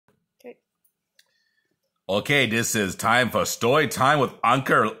Okay, this is time for story time with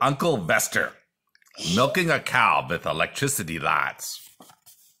Uncle Vester. Milking a cow with electricity lights.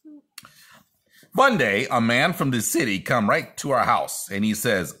 One day, a man from the city come right to our house, and he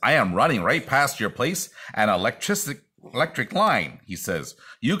says, I am running right past your place, an electric line. He says,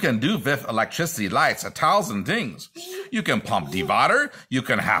 you can do with electricity lights 1,000 things. You can pump the water, you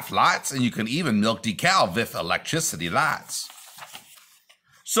can have lights, and you can even milk the cow with electricity lights.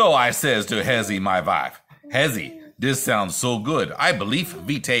 So I says to Hezi, my wife, Hezi, this sounds so good. I believe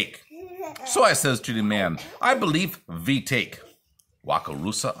we take. So I says to the man, I believe we take.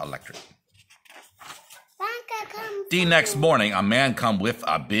 Wakarusa Electric. The next morning, a man come with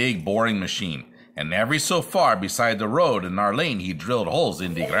a big boring machine, and every so far beside the road in our lane, he drilled holes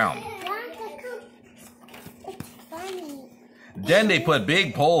in the ground. Then they put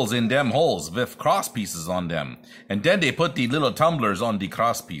big poles in them holes with cross pieces on them, and then they put the little tumblers on the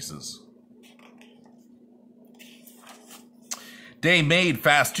cross pieces. They made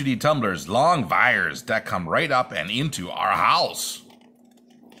fast to the tumblers long wires that come right up and into our house.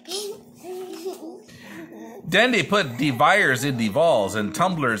 Then they put the wires in the walls and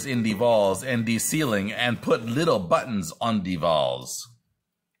tumblers in the walls and the ceiling and put little buttons on the walls.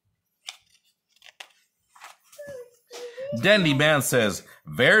 Then the man says,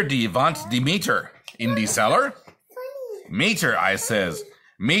 where do you want the meter? In the cellar? Meter, I says.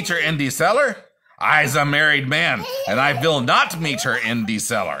 Meter in the cellar? I's a married man, and I will not meter in the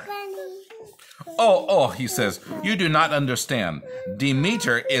cellar. Oh, he says, you do not understand. The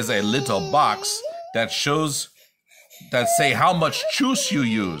meter is a little box that say how much juice you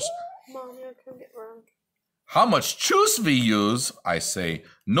use. How much juice we use? I say,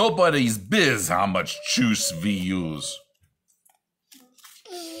 nobody's biz how much juice we use.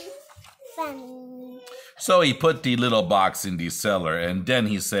 So he put the little box in the cellar, and then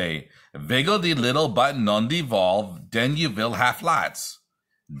he say, wiggle the little button on the wall, then you will have lights.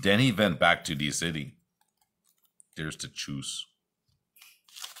 Then he went back to the city. There's the juice.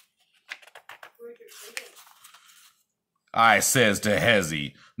 I says to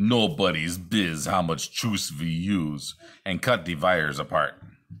Hezi, nobody's biz how much juice we use, and cut the wires apart.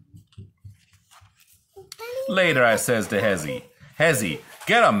 Later I says to Hezi, Hezi,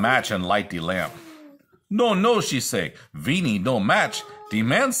 get a match and light the lamp. No, she say, we need no match. The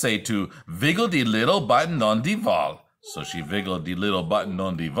man say to wiggle the little button on the wall. So she wiggled the little button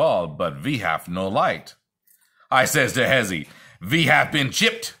on the wall, but we have no light. I says to Hezi, we have been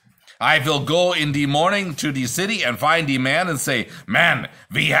chipped. I will go in the morning to the city and find the man and say, man,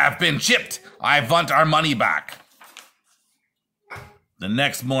 we have been chipped. I want our money back. The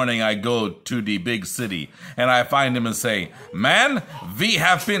next morning I go to the big city and I find him and say, man, we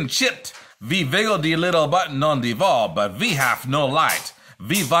have been chipped. We wiggled the little button on the wall, but we have no light.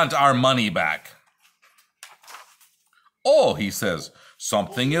 We want our money back. Oh, he says,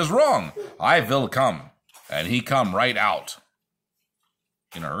 something is wrong. I will come. And he come right out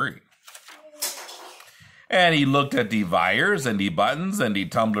in a hurry. And he looked at the wires and the buttons and the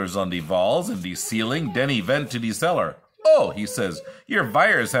tumblers on the walls and the ceiling. Then he went to the cellar. Oh, he says, your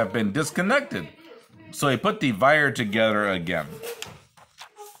wires have been disconnected. So he put the wire together again.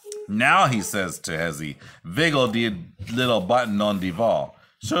 Now he says to Hezi, wiggle the little button on the wall.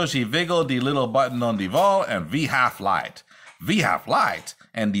 So she wiggled the little button on the wall and we have light. We have light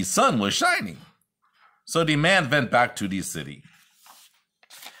and the sun was shining. So the man went back to the city.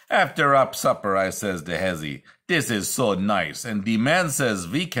 After up supper, I says to Hezi, this is so nice. And the man says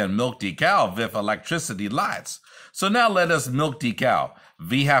we can milk the cow with electricity lights. So now let us milk the cow.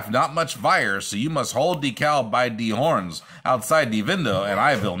 We have not much wire, so you must hold the cow by the horns outside the window, and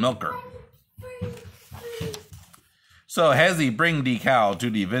I will milk her. So Hezi bring the cow to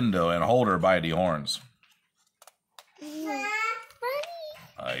the window and hold her by the horns.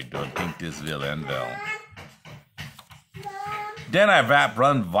 I don't think this will end well. Then I wrap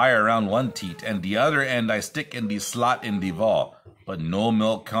one wire around one teat, and the other end I stick in the slot in the wall, but no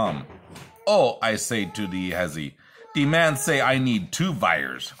milk come. Oh, I say to the Hezi, the man say I need 2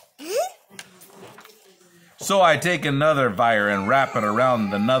 wires. So I take another wire and wrap it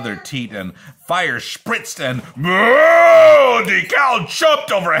around another teat, and fire spritzed, and the cow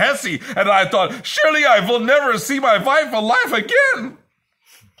jumped over Hezi, and I thought, surely I will never see my wife alive again.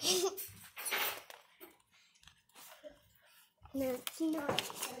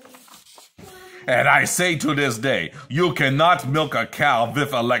 And I say to this day, you cannot milk a cow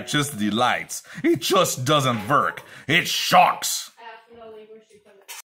with electricity lights. It just doesn't work. It shocks.